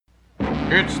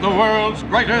It's the world's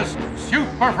greatest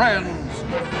Super Friends,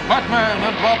 Batman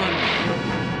and Robin,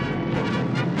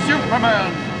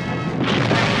 Superman,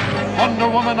 Wonder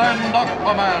Woman and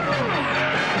Aquaman,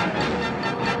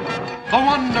 the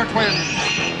Wonder Twins,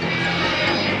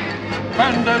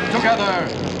 banded together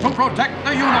to protect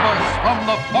the universe from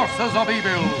the forces of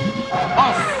evil,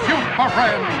 the Super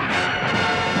Friends.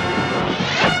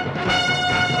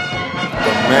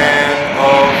 The Man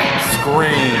of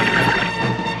Screen.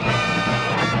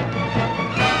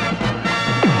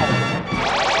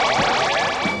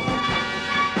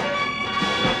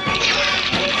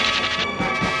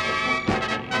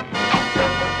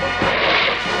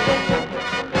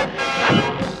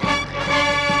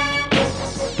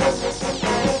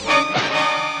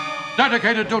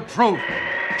 Dedicated to truth,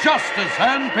 justice,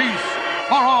 and peace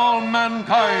for all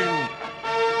mankind.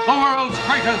 The world's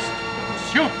greatest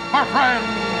Super Friends.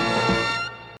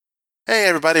 Hey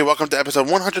everybody, welcome to episode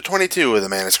 122 of the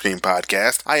Man of Screen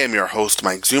podcast. I am your host,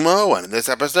 Mike Zumo, and in this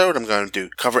episode I'm going to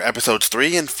cover episodes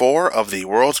 3 and 4 of the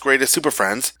World's Greatest Super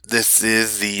Friends. This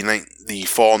is the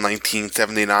fall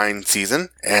 1979 season,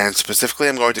 and specifically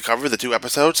I'm going to cover the two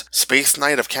episodes, Space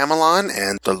Knight of Camelon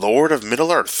and The Lord of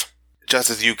Middle-earth. Just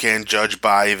as you can judge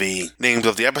by the names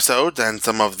of the episodes and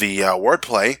some of the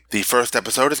wordplay, the first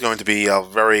episode is going to be a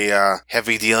very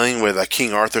heavy dealing with a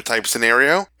King Arthur type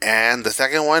scenario, and the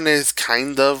second one is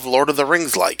kind of Lord of the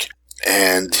Rings-like.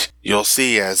 And you'll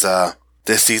see as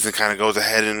this season kind of goes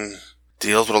ahead and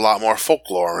deals with a lot more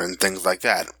folklore and things like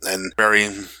that, and very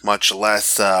much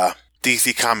less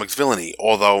DC Comics villainy,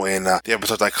 although in the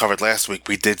episodes I covered last week,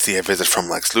 we did see a visit from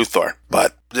Lex Luthor.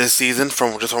 But this season,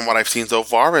 from what I've seen so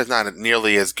far, is not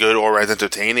nearly as good or as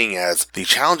entertaining as the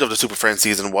challenge of the Super Friends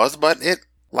season was, but it,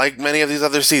 like many of these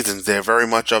other seasons, they're very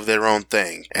much of their own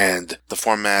thing, and the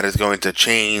format is going to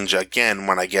change again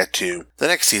when I get to the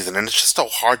next season, and it's just so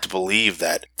hard to believe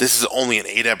that this is only an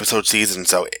 8-episode season,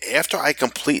 so after I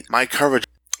complete my coverage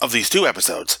of these 2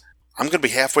 episodes, I'm going to be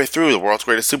halfway through the World's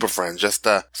Greatest Super Friends, just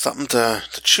something to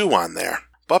chew on there.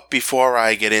 But before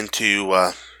I get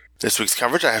into this week's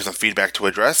coverage, I have some feedback to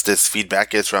address. This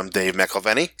feedback is from Dave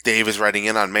McElveny. Dave is writing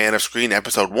in on Man of Screen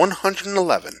episode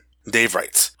 111. Dave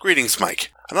writes, "Greetings,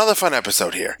 Mike. Another fun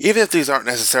episode here. Even if these aren't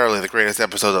necessarily the greatest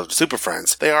episodes of the Super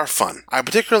Friends, they are fun. I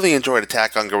particularly enjoyed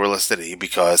Attack on Gorilla City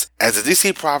because, as the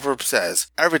DC proverb says,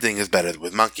 everything is better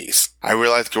with monkeys. I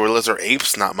realize gorillas are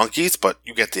apes, not monkeys, but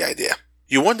you get the idea.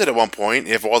 You wondered at one point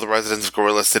if all the residents of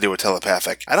Gorilla City were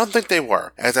telepathic. I don't think they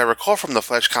were, as I recall from the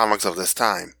Flash comics of this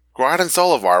time. Grodd and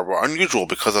Solivar were unusual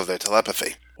because of their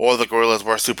telepathy. All the gorillas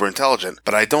were super intelligent,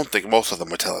 but I don't think most of them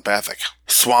were telepathic.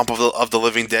 Swamp of the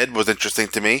Living Dead was interesting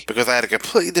to me because I had a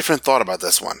completely different thought about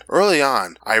this one. Early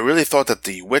on, I really thought that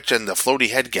the witch and the floaty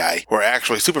head guy were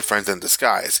actually Super Friends in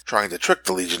disguise, trying to trick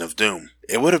the Legion of Doom.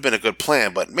 It would have been a good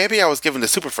plan, but maybe I was giving the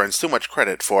Super Friends too much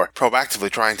credit for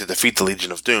proactively trying to defeat the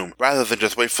Legion of Doom, rather than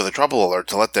just wait for the trouble alert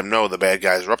to let them know the bad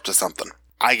guys are up to something.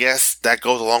 I guess that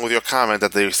goes along with your comment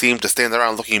that they seem to stand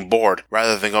around looking bored,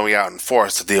 rather than going out in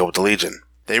force to deal with the Legion.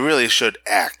 They really should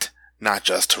act, not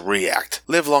just react.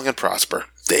 Live long and prosper,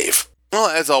 Dave." Well,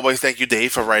 as always, thank you,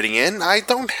 Dave, for writing in. I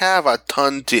don't have a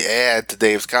ton to add to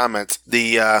Dave's comments.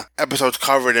 The episodes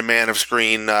covered in Man of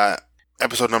Screen,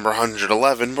 episode number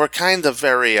 111, were kind of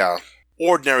very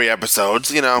ordinary episodes.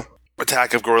 You know,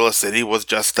 Attack of Gorilla City was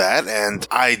just that, and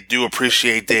I do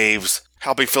appreciate Dave's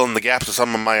helping fill in the gaps of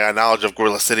some of my knowledge of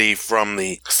Gorilla City from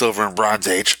the Silver and Bronze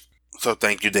Age. So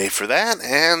thank you, Dave, for that.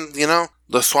 And, you know,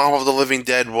 the Swamp of the Living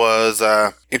Dead was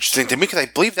interesting to me because I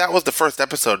believe that was the first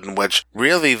episode in which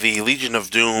really the Legion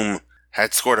of Doom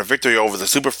had scored a victory over the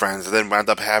Super Friends and then wound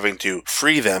up having to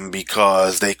free them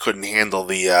because they couldn't handle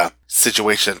the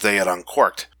situation that they had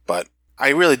uncorked. But I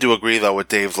really do agree, though, with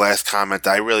Dave's last comment.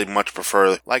 I really much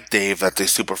prefer, like Dave, that the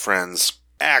Super Friends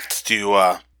act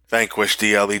to vanquish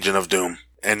the Legion of Doom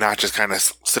and not just kind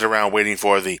of sit around waiting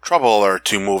for the trouble alert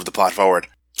to move the plot forward.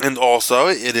 And also,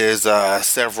 it is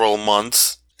several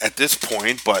months at this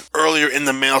point, but earlier in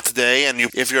the mail today, and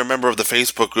if you're a member of the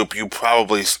Facebook group, you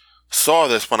probably saw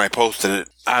this when I posted it.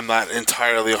 I'm not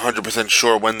entirely 100%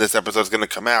 sure when this episode is going to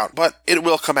come out, but it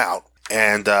will come out.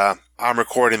 And I'm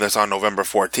recording this on November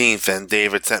 14th, and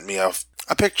David sent me a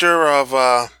picture of,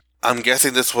 I'm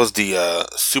guessing this was the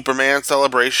Superman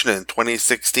celebration in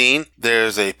 2016.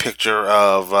 There's a picture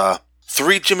of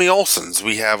 3 Jimmy Olsens.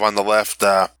 We have on the left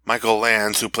Michael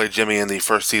Lanz, who played Jimmy in the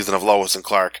first season of Lois and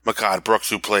Clark, Makad Brooks,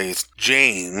 who plays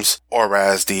James, or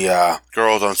as the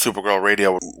girls on Supergirl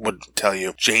Radio would tell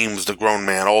you, James the Grown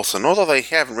Man Olsen, although they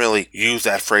haven't really used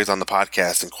that phrase on the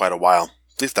podcast in quite a while.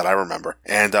 at least that I remember.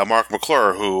 And Mark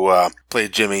McClure, who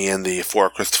played Jimmy in the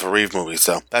 4 Christopher Reeve movies.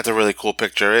 So that's a really cool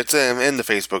picture. It's in the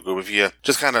Facebook group. If you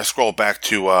just kind of scroll back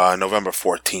to November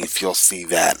 14th, you'll see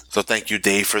that. So thank you,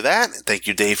 Dave, for that. Thank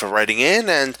you, Dave, for writing in.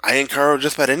 And I encourage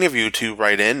just about any of you to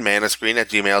write in,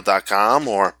 manascreen@gmail.com,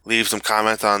 or leave some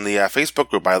comments on the Facebook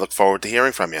group. I look forward to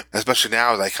hearing from you, especially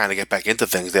now as I kind of get back into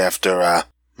things after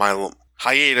my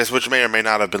hiatus, which may or may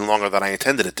not have been longer than I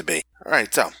intended it to be. All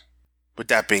right, so with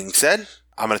that being said,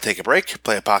 I'm going to take a break,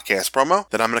 play a podcast promo,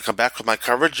 then I'm going to come back with my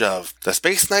coverage of the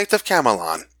Space Knights of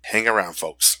Camelon. Hang around,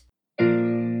 folks.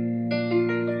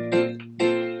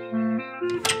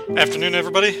 Afternoon,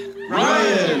 everybody.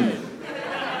 Ryan!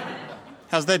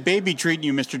 How's that baby treating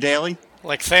you, Mr. Daly?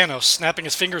 Like Thanos, snapping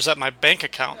his fingers at my bank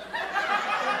account.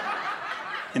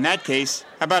 In that case,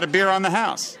 how about a beer on the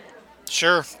house?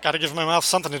 Sure, gotta give my mouth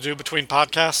something to do between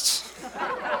podcasts.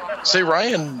 Say,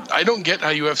 Ryan, I don't get how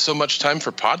you have so much time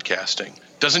for podcasting.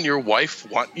 Doesn't your wife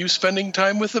want you spending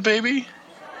time with the baby?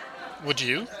 Would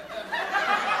you?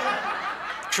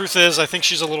 Truth is, I think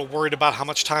she's a little worried about how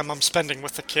much time I'm spending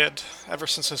with the kid, ever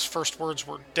since his first words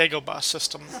were Dagobah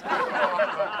system.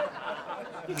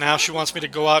 Now she wants me to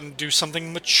go out and do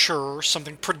something mature,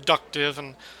 something productive,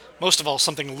 and most of all,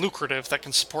 something lucrative that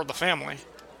can support the family.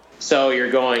 So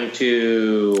you're going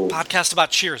to... Podcast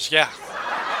about Cheers, yeah.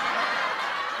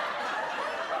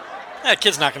 That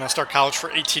kid's not going to start college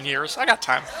for 18 years. I got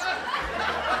time.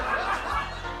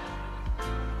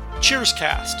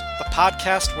 Cheerscast, the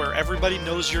podcast where everybody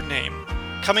knows your name.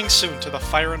 Coming soon to the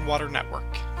Fire and Water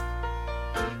Network.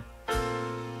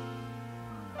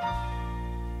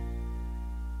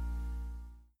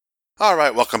 All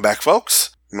right, welcome back,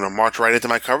 folks. I'm going to march right into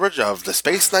my coverage of the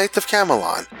Space Knights of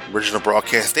Camelon. Original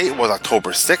broadcast date was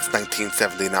October 6,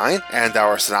 1979, and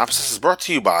our synopsis is brought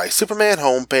to you by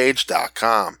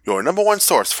SupermanHomepage.com, your number one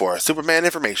source for Superman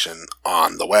information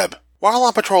on the web. While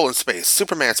on patrol in space,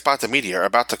 Superman spots a meteor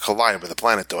about to collide with a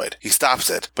planetoid. He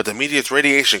stops it, but the meteor's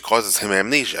radiation causes him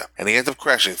amnesia, and he ends up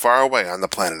crashing far away on the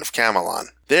planet of Camelon.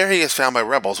 There he is found by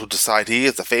rebels who decide he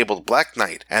is the fabled Black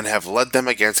Knight and have led them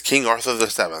against King Arthur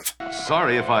VII.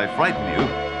 Sorry if I frighten you.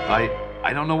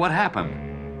 I don't know what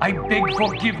happened. I beg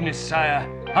forgiveness, sire.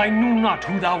 I knew not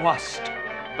who thou wast.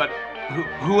 But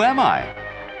who am I?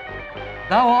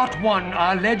 Thou art one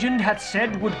our legend hath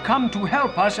said would come to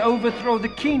help us overthrow the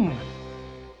king.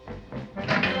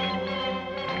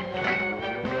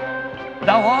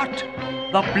 Thou art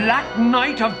the Black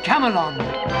Knight of Camelon.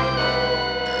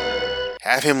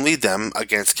 Have him lead them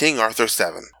against King Arthur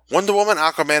VII. Wonder Woman,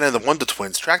 Aquaman, and the Wonder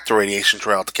Twins track the radiation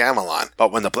trail to Camelon,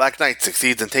 but when the Black Knight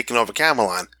succeeds in taking over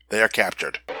Camelon, they are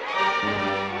captured.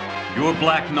 Your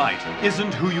Black Knight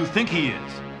isn't who you think he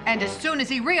is. And as soon as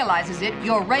he realizes it,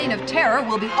 your reign of terror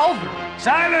will be over.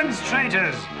 Silence,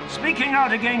 traitors! Speaking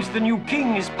out against the new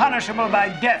king is punishable by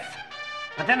death.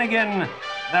 But then again,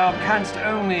 thou canst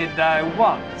only die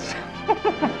once.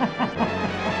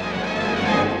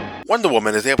 Wonder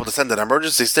Woman is able to send an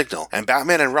emergency signal, and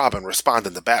Batman and Robin respond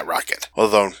in the Bat Rocket.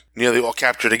 Although nearly all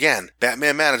captured again,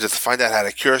 Batman manages to find out how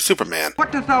to cure Superman.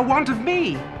 What doth thou want of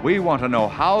me? We want to know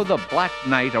how the Black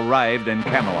Knight arrived in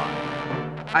Camelon.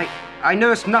 I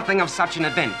nursed nothing of such an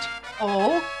event.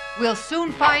 Oh, we'll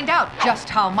soon find out just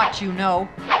how much you know.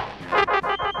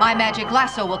 My magic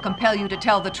lasso will compel you to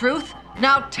tell the truth.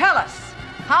 Now tell us,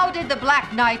 how did the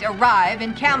Black Knight arrive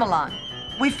in Camelon?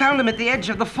 We found him at the edge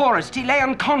of the forest. He lay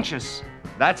unconscious.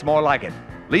 That's more like it.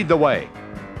 Lead the way.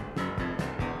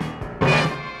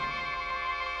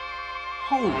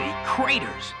 Holy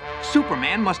craters!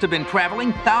 Superman must have been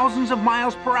traveling thousands of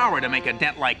miles per hour to make a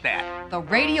dent like that. The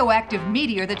radioactive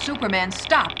meteor that Superman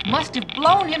stopped must have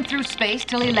blown him through space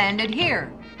till he landed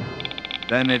here.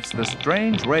 Then it's the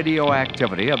strange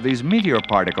radioactivity of these meteor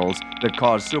particles that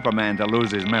caused Superman to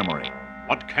lose his memory.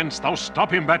 What canst thou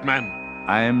stop him, Batman?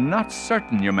 I am not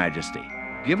certain, Your Majesty.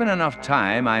 Given enough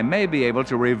time, I may be able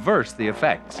to reverse the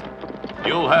effects.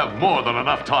 You'll have more than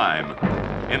enough time.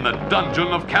 In the dungeon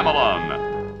of Camelon.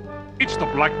 It's the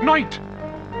Black Knight.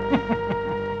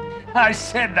 I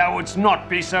said thou wouldst not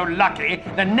be so lucky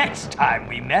the next time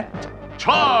we met.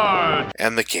 Charge!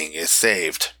 And the king is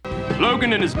saved.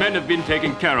 Logan and his men have been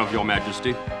taken care of, Your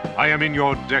Majesty. I am in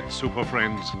your debt,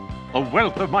 Superfriends. The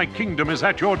wealth of my kingdom is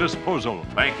at your disposal.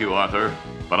 Thank you, Arthur.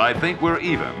 But I think we're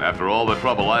even after all the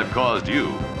trouble I've caused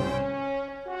you.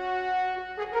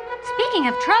 Speaking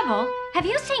of trouble, have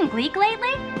you seen Gleek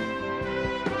lately?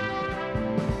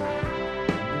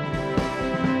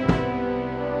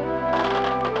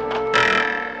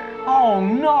 Oh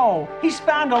no! He's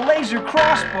found a laser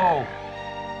crossbow!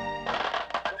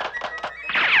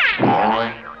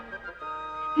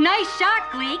 Nice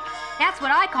shot, Gleek. That's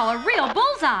what I call a real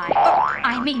bullseye.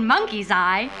 I mean monkey's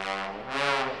eye.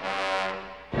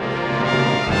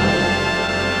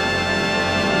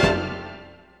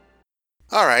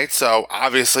 Alright, so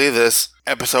obviously this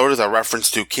episode is a reference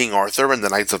to King Arthur and the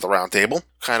Knights of the Round Table.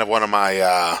 Kind of one of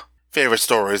my favorite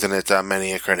stories in its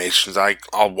many incarnations.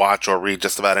 I'll watch or read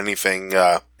just about anything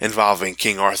involving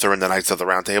King Arthur and the Knights of the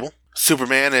Round Table.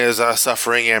 Superman is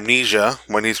suffering amnesia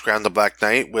when he's crowned the Black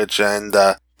Knight,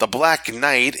 the Black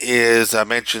Knight is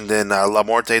mentioned in La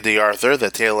Morte d'Arthur, the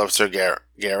Tale of Sir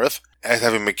Gareth, as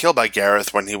having been killed by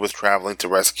Gareth when he was traveling to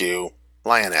rescue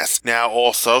Lioness. Now,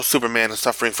 also, Superman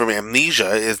suffering from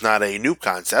amnesia is not a new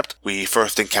concept. We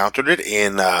first encountered it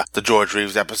in the George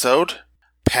Reeves episode,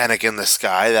 Panic in the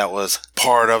Sky. That was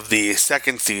part of the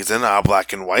second season,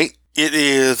 Black and White. It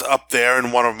is up there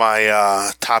in one of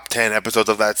my top 10 episodes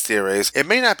of that series. It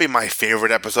may not be my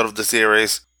favorite episode of the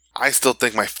series. I still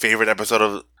think my favorite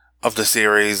episode of the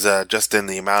series, just in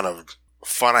the amount of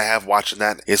fun I have watching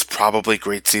that, is probably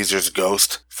Great Caesar's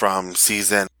Ghost from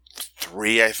season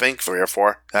 3, I think, 3 or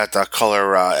 4. That's a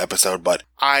color episode, but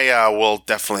I will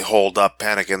definitely hold up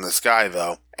Panic in the Sky,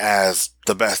 though, as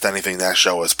the best anything that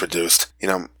show has produced. You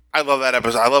know, I love that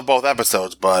episode. I love both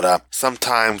episodes, but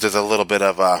sometimes there's a little bit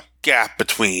of a gap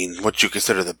between what you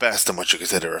consider the best and what you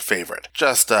consider a favorite.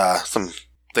 Just something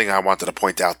I wanted to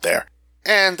point out there.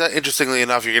 And interestingly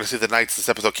enough, you're going to see the knights this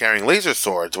episode carrying laser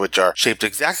swords, which are shaped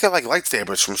exactly like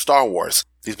lightsabers from Star Wars.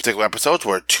 These particular episodes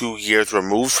were 2 years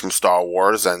removed from Star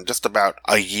Wars and just about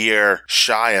a year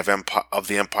shy of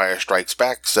The Empire Strikes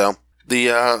Back, so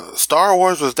the Star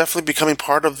Wars was definitely becoming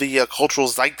part of the cultural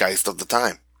zeitgeist of the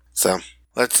time. So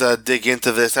let's dig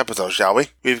into this episode, shall we?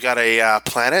 We've got a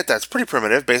planet that's pretty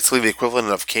primitive, basically the equivalent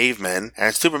of cavemen,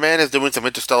 and Superman is doing some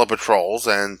interstellar patrols,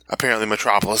 and apparently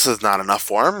Metropolis is not enough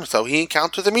for him, so he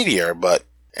encounters a meteor,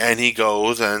 and he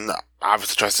goes and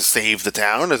obviously tries to save the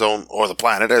town, or the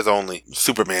planet, as only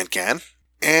Superman can.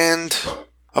 And,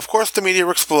 of course, the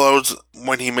meteor explodes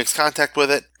when he makes contact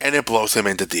with it, and it blows him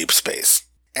into deep space.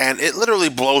 And it literally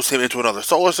blows him into another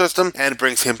solar system, and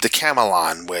brings him to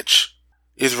Camelon, which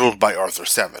is ruled by Arthur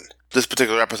VII. This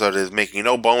particular episode is making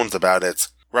no bones about its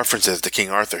references to King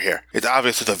Arthur here. It's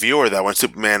obvious to the viewer that when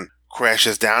Superman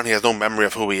crashes down, he has no memory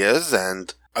of who he is,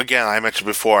 and again, I mentioned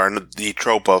before, the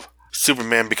trope of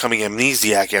Superman becoming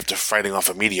amnesiac after fighting off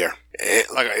a meteor.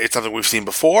 It's something we've seen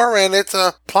before, and it's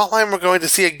a plotline we're going to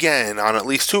see again on at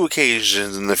least 2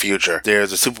 occasions in the future.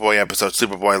 There's a Superboy episode,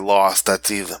 Superboy Lost,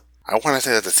 that's I want to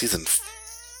say that's a season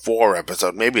 4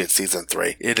 episode, maybe it's season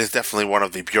 3. It is definitely one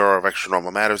of the Bureau of Extra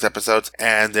Normal Matters episodes,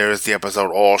 and there's the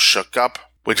episode All Shook Up,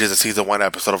 which is a season 1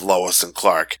 episode of Lois and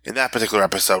Clark. In that particular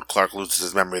episode, Clark loses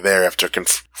his memory there after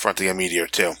confronting a meteor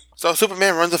too. So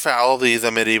Superman runs afoul of these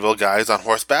medieval guys on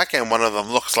horseback, and one of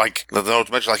them looks like, not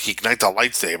to mention, like he ignites a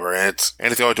lightsaber, and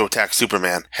it's going to attack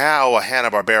Superman. How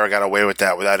Hanna-Barbera got away with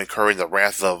that without incurring the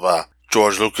wrath of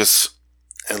George Lucas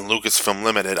and Lucasfilm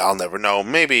Limited, I'll never know.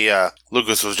 Maybe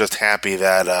Lucas was just happy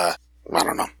that, I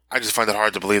don't know. I just find it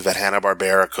hard to believe that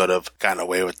Hanna-Barbera could have gotten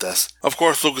away with this. Of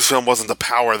course, Lucasfilm wasn't the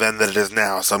power then that it is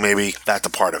now, so maybe that's a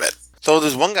part of it. So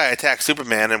this one guy attacks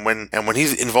Superman, and when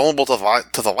he's invulnerable to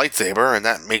the lightsaber, and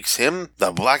that makes him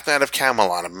the Black Knight of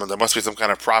Camelon. There must be some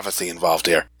kind of prophecy involved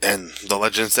here. And the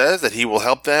legend says that he will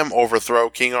help them overthrow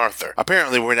King Arthur.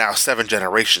 Apparently, we're now 7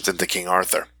 generations into King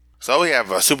Arthur. So we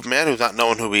have Superman who's not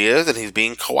knowing who he is, and he's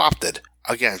being co-opted.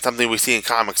 Again, something we see in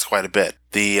comics quite a bit.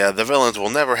 The villains will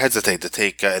never hesitate to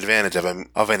take advantage of an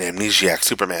amnesiac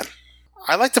Superman.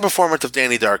 I like the performance of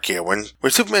Danny Dark here. Where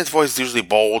Superman's voice is usually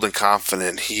bold and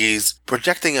confident, he's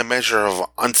projecting a measure of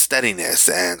unsteadiness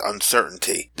and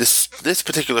uncertainty. This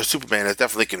particular Superman is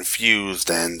definitely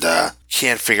confused and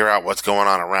can't figure out what's going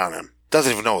on around him.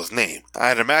 Doesn't even know his name.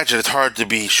 I'd imagine it's hard to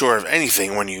be sure of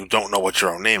anything when you don't know what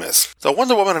your own name is. So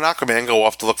Wonder Woman and Aquaman go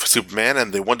off to look for Superman,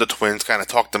 and the Wonder Twins kind of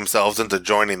talk themselves into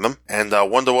joining them, and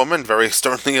Wonder Woman very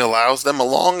sternly allows them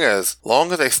along as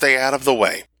long as they stay out of the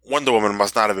way. Wonder Woman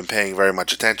must not have been paying very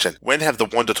much attention. When have the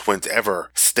Wonder Twins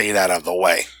ever stayed out of the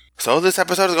way? So this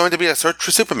episode is going to be a search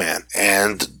for Superman,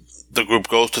 and the group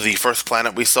goes to the first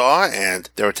planet we saw, and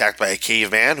they're attacked by a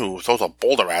caveman who throws a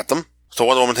boulder at them. So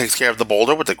Wonder Woman takes care of the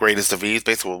boulder with the greatest of ease,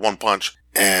 basically with one punch,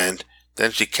 and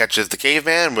then she catches the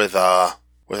caveman with her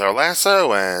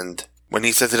lasso, and when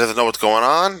he says he doesn't know what's going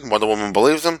on, Wonder Woman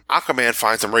believes him. Aquaman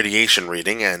finds some radiation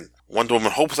reading, and Wonder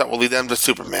Woman hopes that will lead them to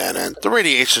Superman, and the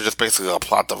radiation is just basically a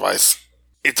plot device.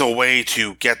 It's a way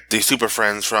to get the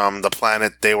Superfriends from the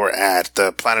planet they were at,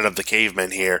 the planet of the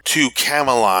cavemen here, to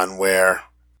Camelon, where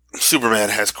Superman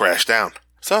has crashed down.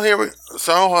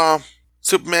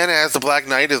 Superman, as the Black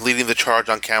Knight, is leading the charge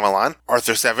on Camelon.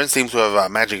 Arthur 7 seems to have a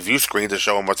magic view screen to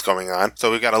show him what's going on,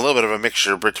 so we've got a little bit of a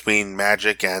mixture between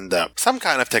magic and some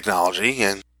kind of technology,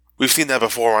 and we've seen that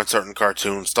before on certain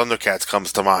cartoons. Thundercats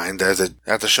comes to mind.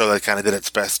 That's a show that kind of did its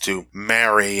best to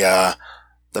marry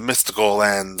the mystical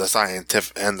and the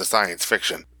science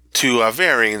fiction to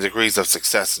varying degrees of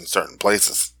success in certain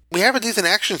places. We have a decent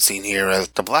action scene here as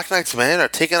the Black Knight's men are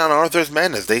taking on Arthur's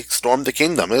men as they storm the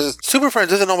kingdom. Super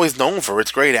Friends isn't always known for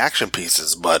its great action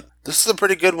pieces, but this is a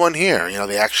pretty good one here. You know,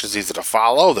 the action's easy to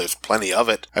follow. There's plenty of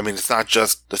it. I mean, it's not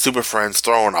just the Super Friends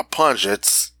throwing a punch.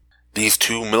 It's these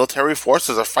two military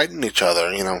forces are fighting each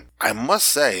other. You know, I must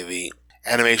say the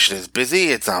animation is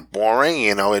busy. It's not boring.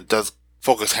 You know, it does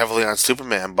focus heavily on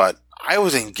Superman, but I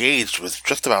was engaged with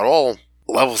just about all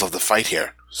levels of the fight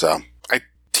here. So I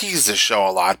tease this show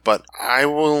a lot, but I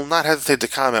will not hesitate to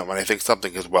comment when I think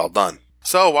something is well done.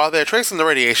 So while they're tracing the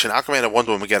radiation, Aquaman and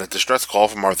Wonder Woman get a distress call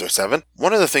from Arthur 7.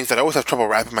 One of the things that I always have trouble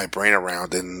wrapping my brain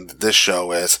around in this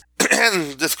show is,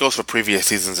 and this goes for previous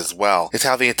seasons as well, is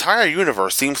how the entire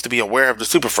universe seems to be aware of the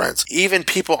Super Friends. Even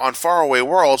people on faraway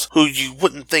worlds who you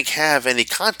wouldn't think have any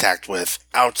contact with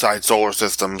outside solar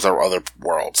systems or other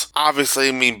worlds. Obviously,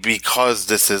 I mean, because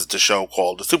this is the show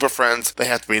called the Super Friends, they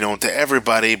have to be known to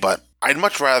everybody, but I'd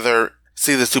much rather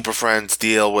see the Super Friends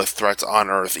deal with threats on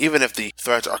Earth. Even if the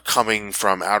threats are coming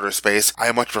from outer space,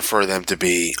 I much prefer them to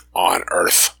be on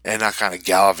Earth and not kind of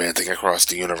gallivanting across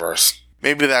the universe.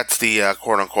 Maybe that's the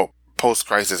quote-unquote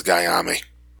post-crisis guy on me.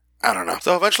 I don't know.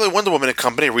 So eventually Wonder Woman and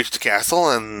company reach the castle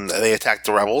and they attack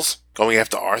the rebels, going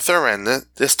after Arthur, and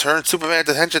this turns Superman's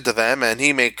attention to them, and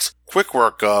he makes quick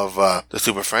work of the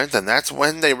Super Friends, and that's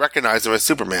when they recognize him as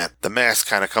Superman. The mask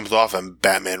kind of comes off and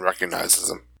Batman recognizes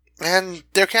him. And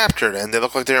they're captured, and they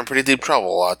look like they're in pretty deep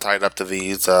trouble, tied up to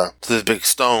this big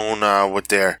stone with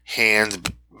their hands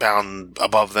bound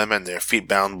above them and their feet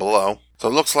bound below. So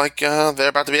it looks like they're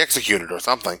about to be executed or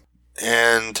something.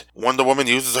 And Wonder Woman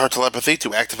uses her telepathy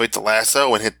to activate the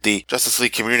lasso and hit the Justice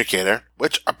League communicator,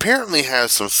 which apparently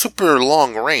has some super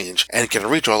long range and can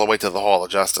reach all the way to the Hall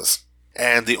of Justice.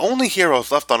 And the only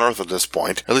heroes left on Earth at this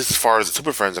point, at least as far as the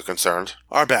Super Friends are concerned,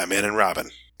 are Batman and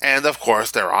Robin. And of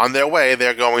course, they're on their way.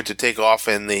 They're going to take off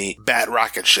in the Bat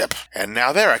rocket ship. And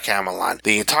now they're at Camelon.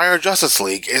 The entire Justice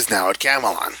League is now at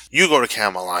Camelon. You go to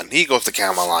Camelon. He goes to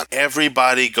Camelon.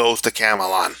 Everybody goes to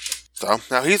Camelon. So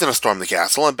now he's going to storm the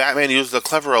castle, and Batman uses a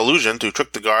clever illusion to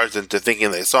trick the guards into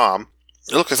thinking they saw him.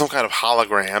 It looks like some kind of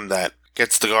hologram that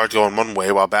gets the guards going one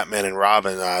way while Batman and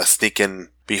Robin sneak in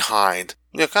behind.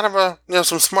 You know, kind of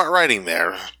some smart writing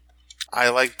there. I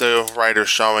like the writer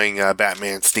showing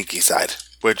Batman's sneaky side,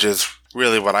 which is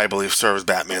really what I believe serves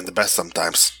Batman the best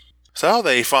sometimes. So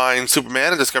they find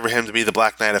Superman and discover him to be the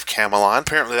Black Knight of Camelon.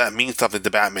 Apparently that means something to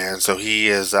Batman, so he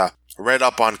is read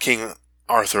up on King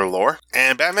Arthur lore.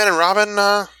 And Batman and Robin,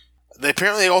 they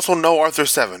apparently also know Arthur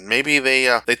 7. Maybe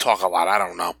they talk a lot, I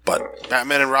don't know. But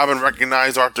Batman and Robin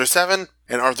recognize Arthur 7,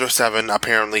 and Arthur 7,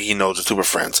 apparently he knows the Super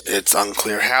Friends. It's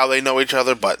unclear how they know each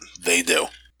other, but they do.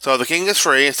 So the king is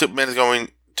free, and Superman is going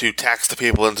to tax the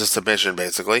people into submission,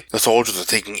 basically. The soldiers are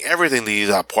taking everything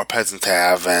these poor peasants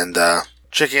have, and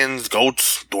chickens,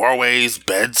 goats, doorways,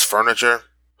 beds, furniture.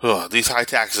 Ugh, these high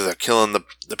taxes are killing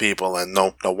the people, and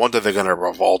no wonder they're going to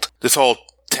revolt. This whole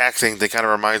taxing thing kind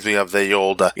of reminds me of the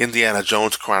old Indiana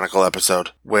Jones Chronicle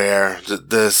episode, where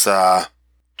this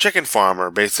chicken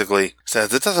farmer basically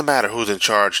says it doesn't matter who's in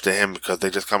charge to him because they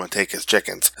just come and take his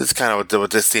chickens. This is kind of what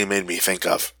this scene made me think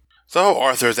of. So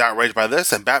Arthur is outraged by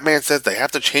this, and Batman says they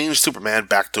have to change Superman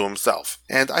back to himself.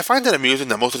 And I find it amusing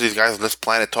that most of these guys on this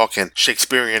planet talk in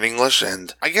Shakespearean English,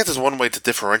 and I guess it's one way to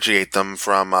differentiate them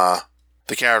from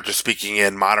the characters speaking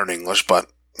in modern English, but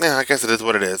yeah, I guess it is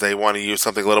what it is. They want to use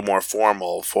something a little more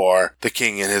formal for the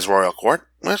king and his royal court,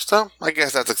 which, so, I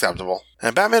guess that's acceptable.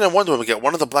 And Batman and Wonder Woman get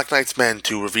one of the Black Knight's men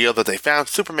to reveal that they found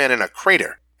Superman in a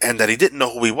crater, and that he didn't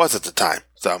know who he was at the time.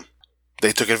 So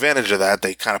they took advantage of that.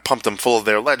 They kind of pumped him full of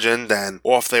their legend, and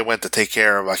off they went to take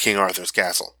care of King Arthur's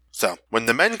castle. So, when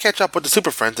the men catch up with the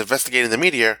Super Friends investigating the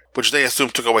meteor, which they assume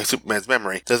took away Superman's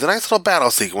memory, there's a nice little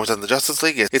battle sequence, and the Justice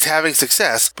League is having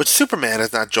success, but Superman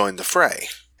has not joined the fray.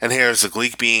 And here's the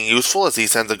Gleek being useful as he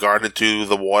sends a guard into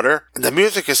the water. And the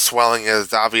music is swelling as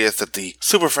it's obvious that the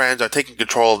Super Friends are taking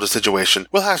control of the situation.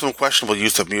 We'll have some questionable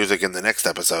use of music in the next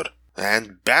episode.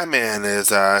 And Batman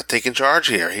is taking charge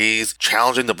here. He's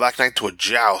challenging the Black Knight to a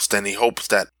joust, and he hopes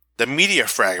that the meteor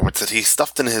fragments that he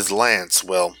stuffed in his lance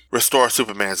will restore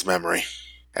Superman's memory.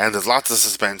 And there's lots of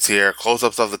suspense here,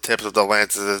 close-ups of the tips of the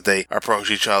lances as they approach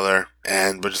each other,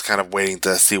 and we're just kind of waiting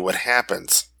to see what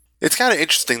happens. It's kind of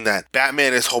interesting that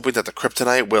Batman is hoping that the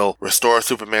kryptonite will restore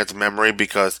Superman's memory,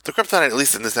 because the kryptonite, at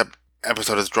least in this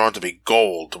episode, is drawn to be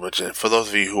gold, which, for those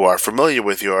of you who are familiar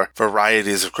with your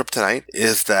varieties of kryptonite,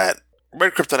 is that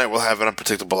red kryptonite will have an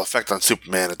unpredictable effect on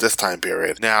Superman at this time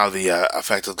period. Now the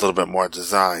effect is a little bit more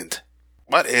designed.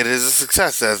 But it is a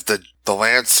success, as the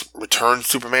lance returns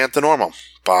Superman to normal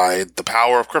by the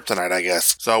power of kryptonite, I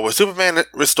guess. So with Superman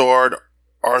restored,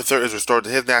 Arthur is restored to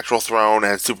his natural throne,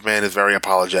 and Superman is very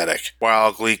apologetic,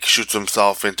 while Gleek shoots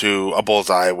himself into a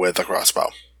bullseye with a crossbow.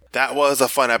 That was a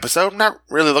fun episode. Not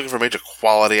really looking for major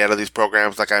quality out of these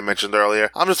programs, like I mentioned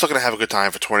earlier. I'm just looking to have a good time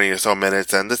for 20 or so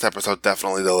minutes, and this episode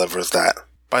definitely delivers that.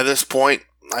 By this point,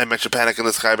 I mentioned Panic in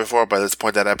the Sky before. By this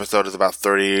point, that episode is about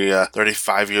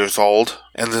 35 years old,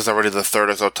 and this is already the third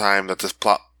or so time that this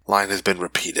plot line has been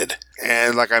repeated.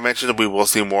 And like I mentioned, we will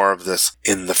see more of this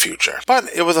in the future. But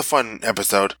it was a fun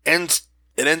episode, and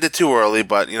it ended too early,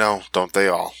 but, don't they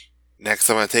all? Next,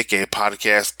 I'm going to take a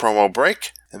podcast promo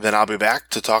break, and then I'll be back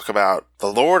to talk about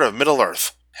the Lord of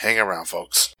Middle-earth. Hang around,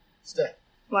 folks. Steph.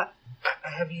 What?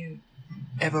 Have you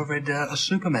ever read a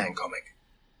Superman comic?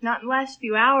 Not in the last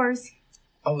few hours.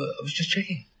 Oh, I was just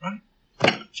checking, right?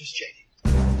 Just checking.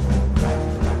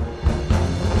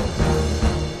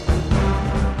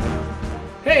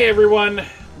 Hey everyone,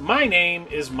 my name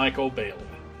is Michael Bailey,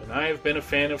 and I have been a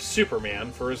fan of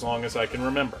Superman for as long as I can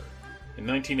remember. In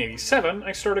 1987,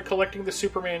 I started collecting the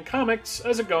Superman comics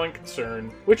as a going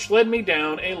concern, which led me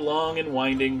down a long and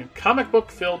winding comic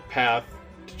book-filled path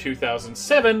to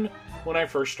 2007, when I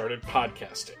first started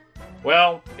podcasting.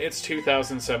 Well, it's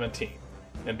 2017,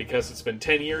 and because it's been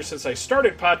 10 years since I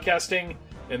started podcasting,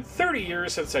 and 30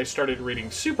 years since I started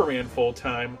reading Superman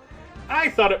full-time, I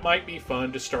thought it might be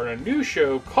fun to start a new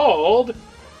show called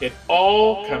It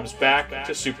All Comes Back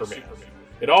to Superman.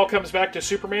 It All Comes Back to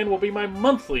Superman will be my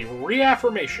monthly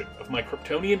reaffirmation of my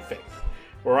Kryptonian faith,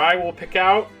 where I will pick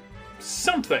out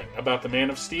something about the Man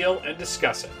of Steel and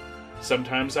discuss it.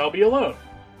 Sometimes I'll be alone.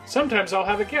 Sometimes I'll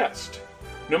have a guest.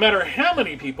 No matter how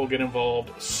many people get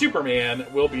involved, Superman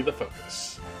will be the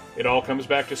focus. It All Comes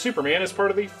Back to Superman is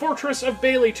part of the Fortress of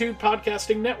Baileytude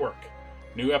podcasting network.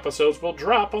 New episodes will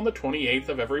drop on the 28th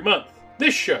of every month.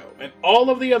 This show and all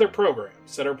of the other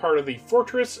programs that are part of the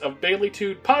Fortress of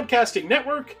Baileytude podcasting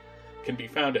network can be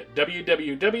found at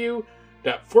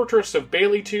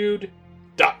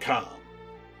www.fortressofbaileytude.com.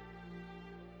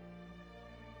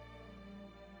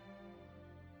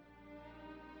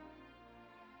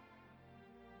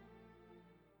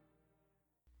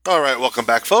 Alright, welcome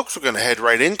back, folks. We're going to head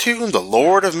right into The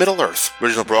Lord of Middle-earth.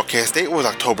 Original broadcast date was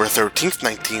October 13th,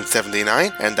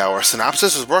 1979, and our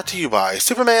synopsis was brought to you by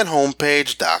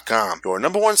SupermanHomepage.com, your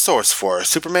number one source for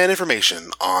Superman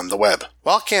information on the web.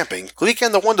 While camping, Gleek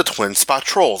and the Wonder Twins spot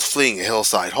trolls fleeing a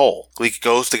hillside hole. Gleek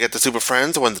goes to get the Super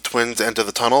Friends. When the twins enter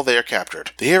the tunnel, they are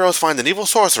captured. The heroes find an evil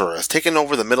sorcerer has taken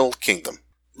over the Middle Kingdom.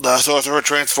 The sorcerer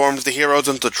transforms the heroes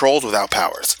into trolls without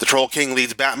powers. The Troll King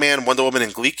leads Batman, Wonder Woman,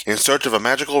 and Gleek in search of a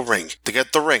magical ring. To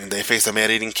get the ring, they face a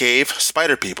man-eating cave,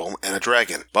 spider people, and a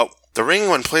dragon. But the ring,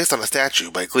 when placed on a statue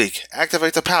by Gleek,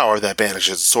 activates a power that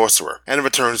banishes the sorcerer, and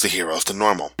returns the heroes to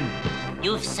normal.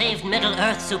 You've saved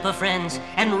Middle-earth, Super Friends,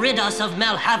 and rid us of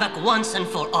Mel Havoc once and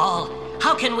for all.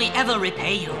 How can we ever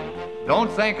repay you? Don't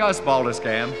thank us,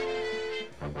 Baldurcam.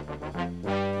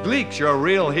 Gleek's your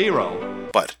real hero.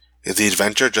 But is the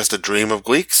adventure just a dream of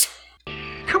Gleek's?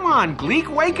 Come on, Gleek,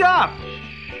 wake up!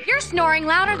 You're snoring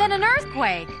louder than an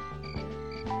earthquake.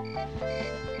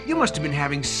 You must have been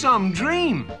having some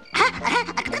dream.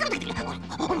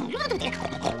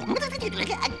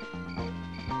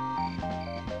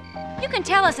 You can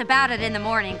tell us about it in the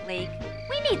morning, Gleek.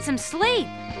 We need some sleep.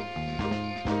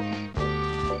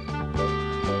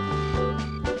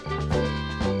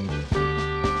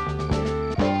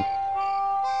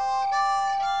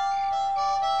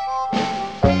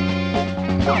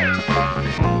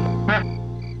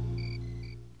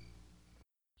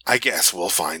 I guess we'll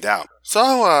find out.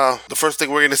 So, the first thing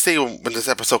we're going to see when this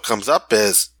episode comes up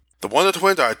is the Wonder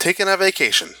Twins are taking a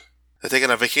vacation. They're taking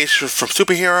a vacation from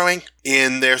superheroing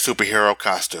in their superhero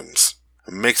costumes.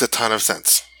 It makes a ton of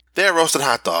sense. They're roasting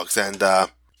hot dogs, and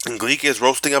Gleek is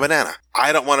roasting a banana.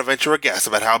 I don't want to venture a guess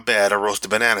about how bad a roasted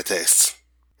banana tastes.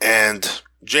 And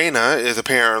Jaina is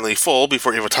apparently full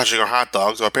before even touching her hot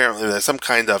dog, so apparently there's some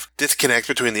kind of disconnect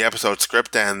between the episode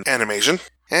script and animation.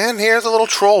 And here's a little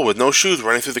troll with no shoes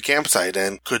running through the campsite,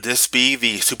 and could this be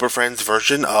the Super Friends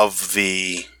version of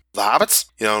the Hobbits?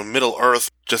 You know, Middle-earth,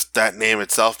 just that name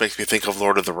itself makes me think of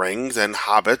Lord of the Rings, and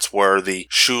Hobbits were the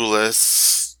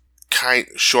shoeless,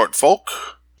 short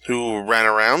folk who ran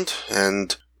around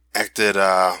and acted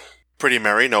pretty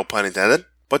merry, no pun intended.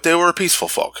 but they were peaceful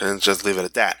folk, and just leave it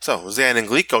at that. So Zan and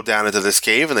Gleek go down into this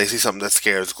cave, and they see something that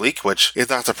scares Gleek, which is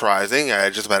not surprising.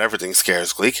 Just about everything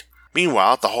scares Gleek.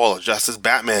 Meanwhile, at the Hall of Justice,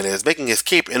 Batman is making his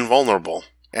cape invulnerable,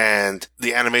 and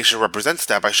the animation represents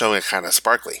that by showing it kind of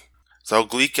sparkly. So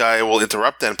Gleek will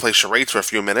interrupt and play charades for a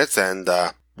few minutes, and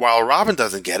while Robin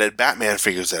doesn't get it, Batman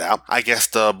figures it out. I guess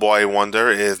the boy wonder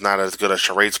is not as good a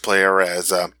charades player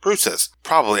as Bruce is.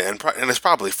 Probably, and it's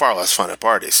probably far less fun at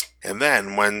parties. And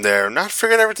then, when they're not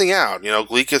figuring everything out,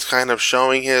 Gleek is kind of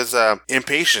showing his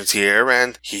impatience here,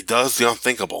 and he does the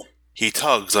unthinkable. He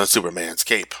tugs on Superman's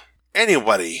cape.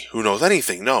 Anybody who knows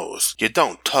anything knows you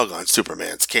don't tug on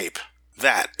Superman's cape.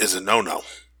 That is a no-no.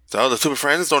 So the Super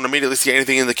Friends don't immediately see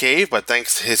anything in the cave, but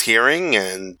thanks to his hearing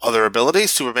and other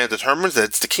abilities, Superman determines that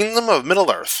it's the kingdom of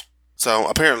Middle-earth. So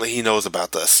apparently he knows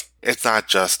about this. It's not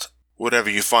just whatever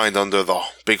you find under the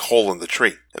big hole in the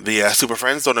tree. The Super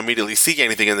Friends don't immediately see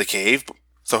anything in the cave,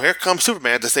 so here comes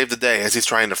Superman to save the day as he's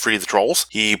trying to free the trolls.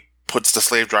 He puts the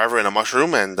slave driver in a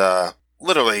mushroom and,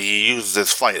 literally, he uses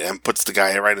his flight and puts the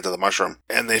guy right into the mushroom.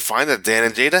 And they find that Dan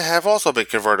and Jada have also been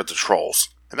converted to trolls.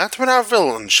 And that's when our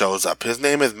villain shows up. His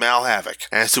name is Mal Havoc.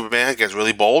 And Superman gets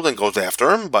really bold and goes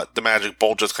after him, but the magic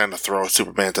bolt just kind of throws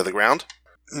Superman to the ground.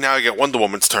 Now you get Wonder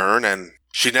Woman's turn, and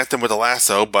she nets him with a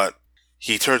lasso, but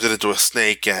he turns it into a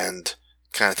snake and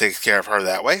kind of takes care of her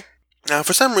that way. Now,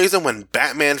 for some reason, when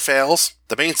Batman fails,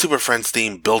 the main Super Friends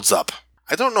theme builds up.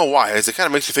 I don't know why, as it kind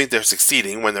of makes you think they're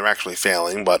succeeding when they're actually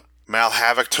failing, but Mal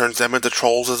Havoc turns them into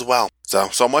trolls as well.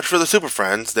 So much for the Super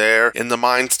Friends. They're in the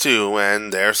mines too,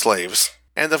 and they're slaves.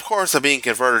 And of course, being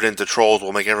converted into trolls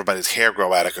will make everybody's hair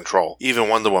grow out of control, even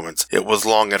Wonder Woman's. It was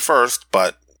long at first,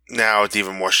 but now it's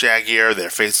even more shaggier, their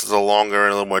faces are longer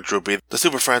and a little more droopy. The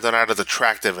Super Friends are not as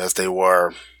attractive as they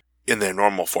were in their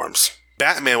normal forms.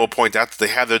 Batman will point out that they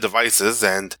have their devices,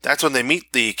 and that's when they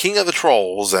meet the King of the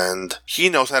Trolls, and he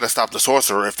knows how to stop the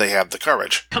sorcerer if they have the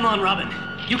courage. Come on, Robin.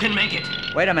 You can make it.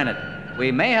 Wait a minute.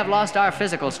 We may have lost our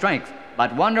physical strength,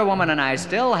 but Wonder Woman and I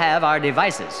still have our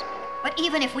devices. But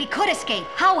even if we could escape,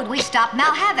 how would we stop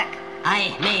Mal Havoc?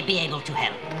 I may be able to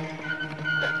help.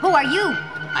 Who are you?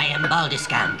 I am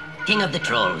Baldiscan, King of the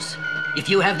Trolls. If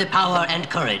you have the power and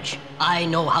courage, I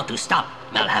know how to stop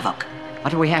Mal Havoc. What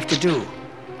do we have to do?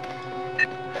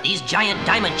 These giant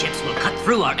diamond chips will cut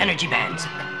through our energy bands.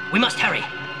 We must hurry.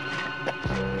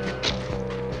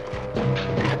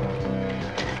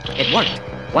 It worked.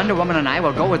 Wonder Woman and I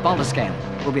will go with Baldiscan.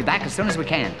 We'll be back as soon as we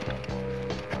can.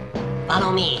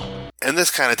 Follow me. And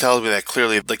this kind of tells me that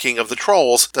clearly the King of the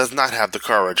Trolls does not have the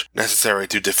courage necessary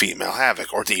to defeat Mal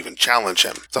Havoc or to even challenge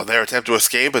him. So their attempt to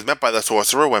escape is met by the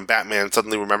sorcerer when Batman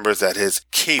suddenly remembers that his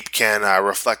cape can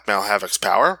reflect Mal Havoc's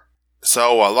power.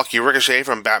 So a lucky ricochet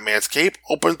from Batman's cape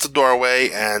opens the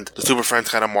doorway and the Super Friends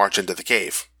kind of march into the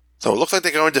cave. So it looks like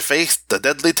they're going to face the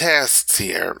deadly tasks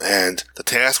here, and the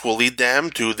task will lead them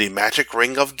to the magic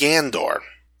ring of Gandor.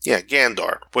 Yeah,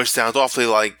 Gandor, which sounds awfully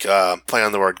like play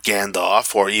on the word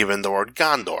Gandalf or even the word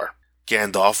Gondor.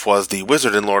 Gandalf was the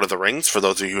wizard in Lord of the Rings, for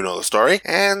those of you who know the story,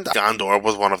 and Gondor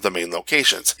was one of the main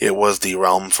locations. It was the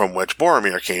realm from which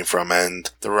Boromir came from, and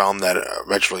the realm that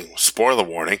eventually, spoiler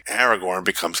warning, Aragorn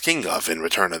becomes king of in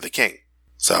Return of the King.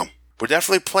 So, we're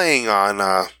definitely playing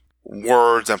on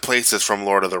words and places from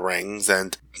Lord of the Rings,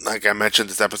 and like I mentioned,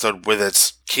 this episode with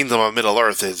its Kingdom of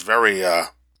Middle-earth is very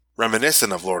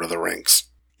reminiscent of Lord of the Rings,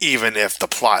 even if the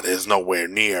plot is nowhere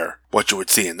near what you would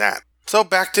see in that. So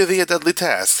back to the deadly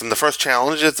tasks, and the first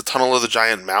challenge is the Tunnel of the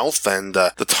Giant Mouth, and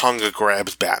the tongue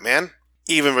grabs Batman.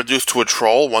 Even reduced to a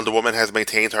troll, Wonder Woman has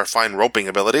maintained her fine roping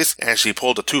abilities, and she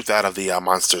pulled a tooth out of the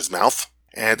monster's mouth,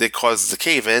 and it causes a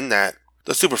cave-in that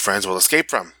the Super Friends will escape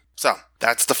from. So,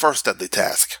 that's the first deadly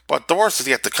task. But the worst is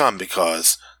yet to come,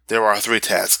 because there are 3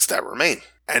 tasks that remain.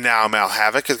 And now Mal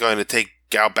Havoc is going to take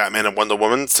out Batman and Wonder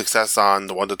Woman's success on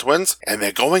the Wonder Twins, and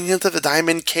they're going into the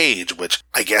Diamond Cage, which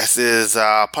I guess is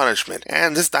punishment.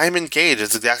 And this Diamond Cage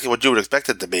is exactly what you would expect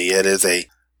it to be. It is a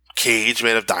cage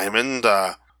made of diamond,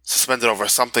 suspended over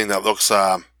something that looks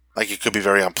like it could be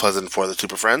very unpleasant for the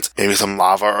Super Friends. Maybe some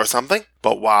lava or something.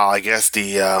 But while I guess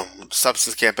the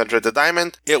substance can't penetrate the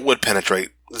diamond, it would penetrate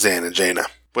Zan and Jaina,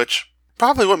 which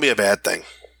probably wouldn't be a bad thing.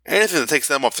 Anything that takes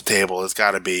them off the table has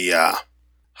got to be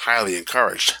highly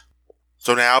encouraged.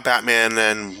 So now Batman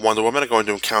and Wonder Woman are going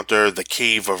to encounter the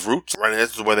Cave of Roots.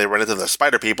 This is where they run into the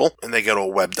Spider People, and they get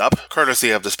all webbed up,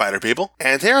 courtesy of the Spider People.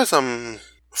 And here are some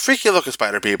freaky looking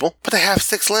Spider People, but they have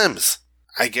 6 limbs.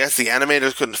 I guess the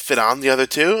animators couldn't fit on the other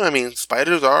 2. I mean,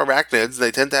 spiders are arachnids. They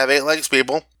tend to have 8 legs,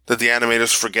 people. Did the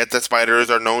animators forget that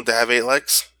spiders are known to have 8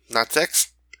 legs? Not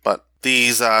 6? But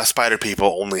these Spider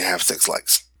People only have 6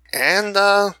 legs. And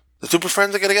the Super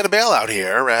Friends are going to get a bailout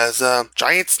here as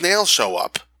giant snails show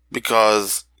up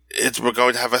because we're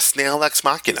going to have a snail ex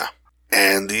machina.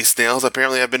 And these snails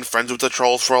apparently have been friends with the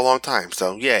trolls for a long time,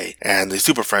 so yay. And the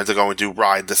Super Friends are going to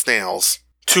ride the snails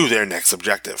to their next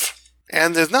objective.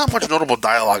 And there's not much notable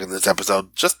dialogue in this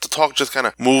episode. Just the talk just kind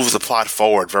of moves the plot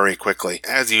forward very quickly.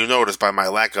 As you notice by my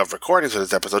lack of recordings for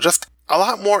this episode, just a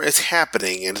lot more is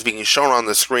happening and is being shown on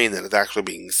the screen than is actually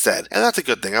being said. And that's a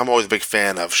good thing. I'm always a big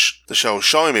fan of the show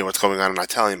showing me what's going on and not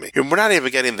telling me. We're not even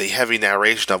getting the heavy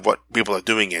narration of what people are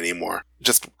doing anymore.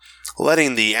 Just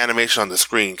letting the animation on the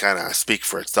screen kind of speak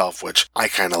for itself, which I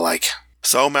kind of like.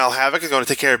 So Mal Havoc is going to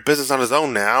take care of business on his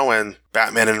own now, and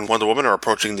Batman and Wonder Woman are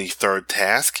approaching the third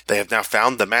task. They have now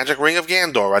found the magic ring of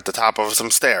Gandor at the top of some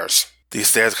stairs. These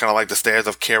stairs are kind of like the stairs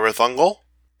of Kerith Ungol,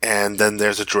 and then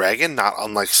there's a dragon, not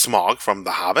unlike Smaug from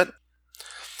The Hobbit.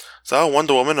 So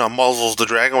Wonder Woman muzzles the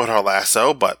dragon with her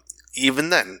lasso, but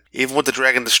even then, even with the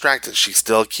dragon distracted, she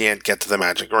still can't get to the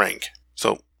magic ring.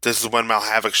 So this is when Mal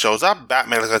Havoc shows up.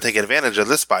 Batman is going to take advantage of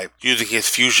this by using his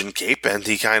fusion cape, and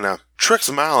he kind of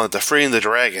tricks Mal into freeing the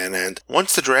dragon, and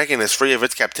once the dragon is free of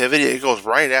its captivity, it goes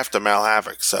right after Mal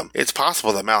Havoc. So it's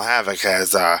possible that Mal Havoc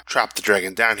has trapped the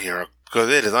dragon down here, because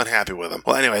it is unhappy with him.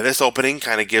 Well, anyway, this opening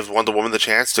kind of gives Wonder Woman the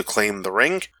chance to claim the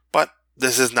ring, but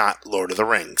this is not Lord of the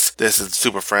Rings. This is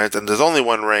Super Friends, and there's only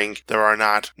one ring. There are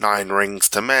not 9 rings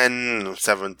to men,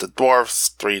 7 to dwarfs,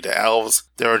 3 to elves.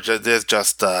 There's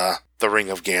just the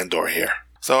Ring of Gandor here.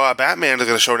 So Batman is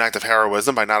going to show an act of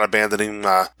heroism by not abandoning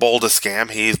Boldest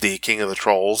Scam. He's the king of the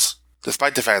trolls,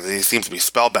 despite the fact that he seems to be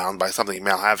spellbound by something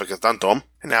Mal Havoc has done to him.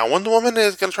 And now Wonder Woman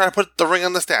is going to try to put the ring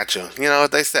on the statue. You know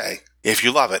what they say. If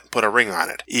you love it, put a ring on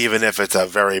it, even if it's a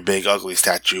very big, ugly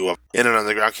statue in an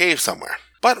underground cave somewhere.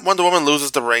 But Wonder Woman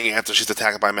loses the ring after she's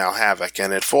attacked by Mal Havoc,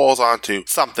 and it falls onto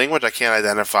something which I can't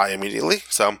identify immediately.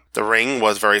 So the ring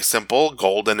was very simple,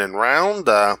 golden and round.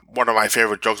 One of my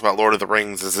favorite jokes about Lord of the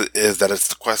Rings is that it's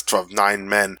the quest of 9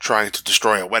 men trying to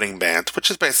destroy a wedding band, which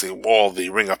is basically all the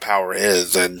Ring of Power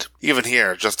is. And even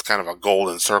here, just kind of a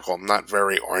golden circle, not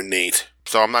very ornate.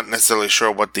 So I'm not necessarily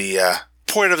sure what the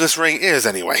point of this ring is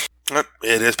anyway.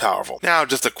 It is powerful. Now,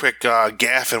 just a quick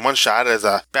gaffe in one shot as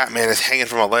Batman is hanging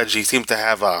from a ledge. He seems to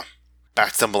have a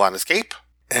bat symbol on his cape.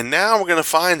 And now we're going to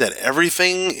find that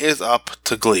everything is up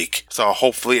to Gleek. So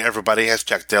hopefully everybody has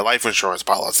checked their life insurance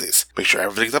policies. Make sure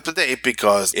everything's up to date,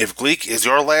 because if Gleek is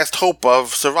your last hope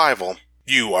of survival,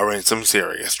 you are in some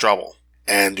serious trouble.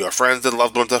 And your friends and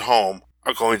loved ones at home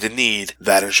are going to need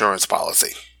that insurance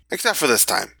policy. Except for this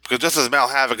time, because just as Mal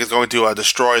Havoc is going to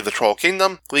destroy the Troll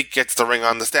Kingdom, Gleek gets the ring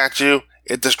on the statue,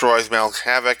 it destroys Mal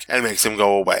Havoc, and makes him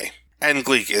go away. And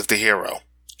Gleek is the hero.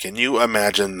 Can you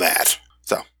imagine that?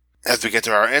 So, as we get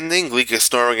to our ending, Gleek is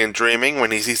snoring and dreaming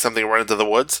when he sees something run into the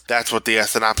woods. That's what the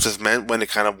synopsis meant when it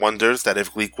kind of wonders that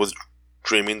if Gleek was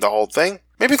dreaming the whole thing.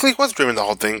 Maybe Gleek was dreaming the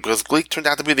whole thing, because Gleek turned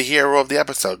out to be the hero of the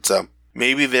episode, so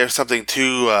maybe there's something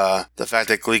to the fact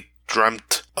that Gleek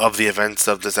dreamt of the events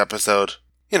of this episode.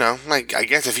 You know, I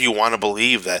guess if you want to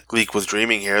believe that Gleek was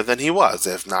dreaming here, then he was.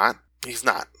 If not, he's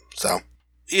not. So,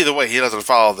 either way, he doesn't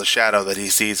follow the shadow that he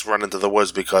sees run into the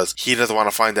woods because he doesn't want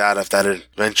to find out if that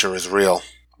adventure is real.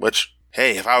 Which,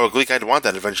 hey, if I were Gleek, I'd want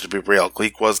that adventure to be real.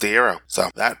 Gleek was the hero. So,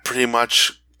 that pretty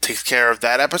much takes care of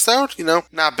that episode. You know,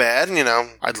 not bad. You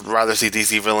know, I'd rather see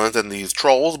DC villains than these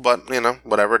trolls, but, you know,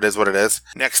 whatever, it is what it is.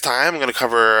 Next time, I'm going to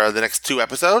cover the next 2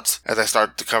 episodes as I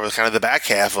start to cover kind of the back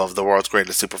half of the world's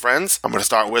greatest Super Friends. I'm going to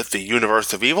start with the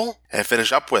Universe of Evil and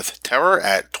finish up with Terror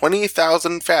at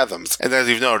 20,000 Fathoms. And as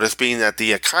you've noticed, being that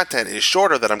the content is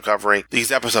shorter that I'm covering,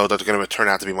 these episodes are going to turn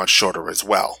out to be much shorter as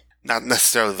well. Not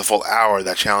necessarily the full hour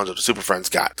that Challenge of the Super Friends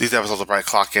got. These episodes will probably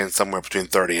clock in somewhere between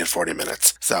 30 and 40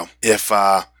 minutes. So, if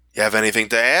you have anything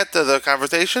to add to the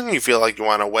conversation, you feel like you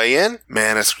want to weigh in,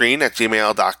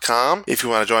 manofscreen@gmail.com. If you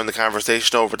want to join the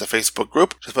conversation over at the Facebook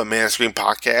group, just put Man of Screen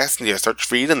Podcast in your search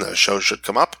feed and the show should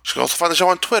come up. You can also find the show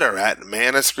on Twitter at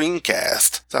Man of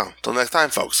Screencast. So, until next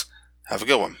time, folks, have a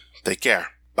good one. Take care.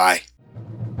 Bye.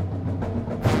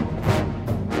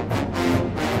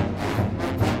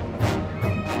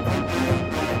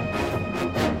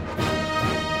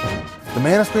 The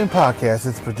Man of Screen Podcast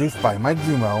is produced by Mike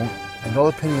Zumo, and all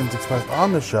opinions expressed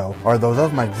on the show are those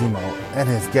of Mike Zumo and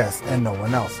his guests and no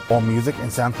one else. All music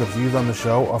and sound clips used on the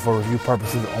show are for review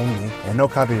purposes only, and no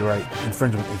copyright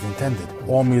infringement is intended.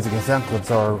 All music and sound clips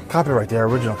are copyright their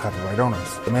original copyright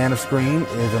owners. The Man of Screen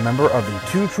is a member of the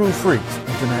Two True Freaks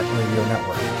Internet Radio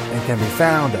Network and can be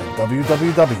found at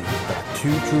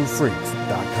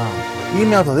www.twotruefreaks.com.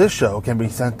 Email to this show can be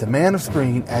sent to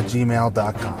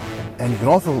manofscreen@gmail.com. And you can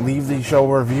also leave the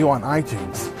show a review on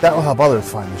iTunes. That will help others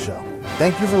find the show.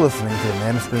 Thank you for listening to the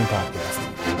Man of Screen Podcast.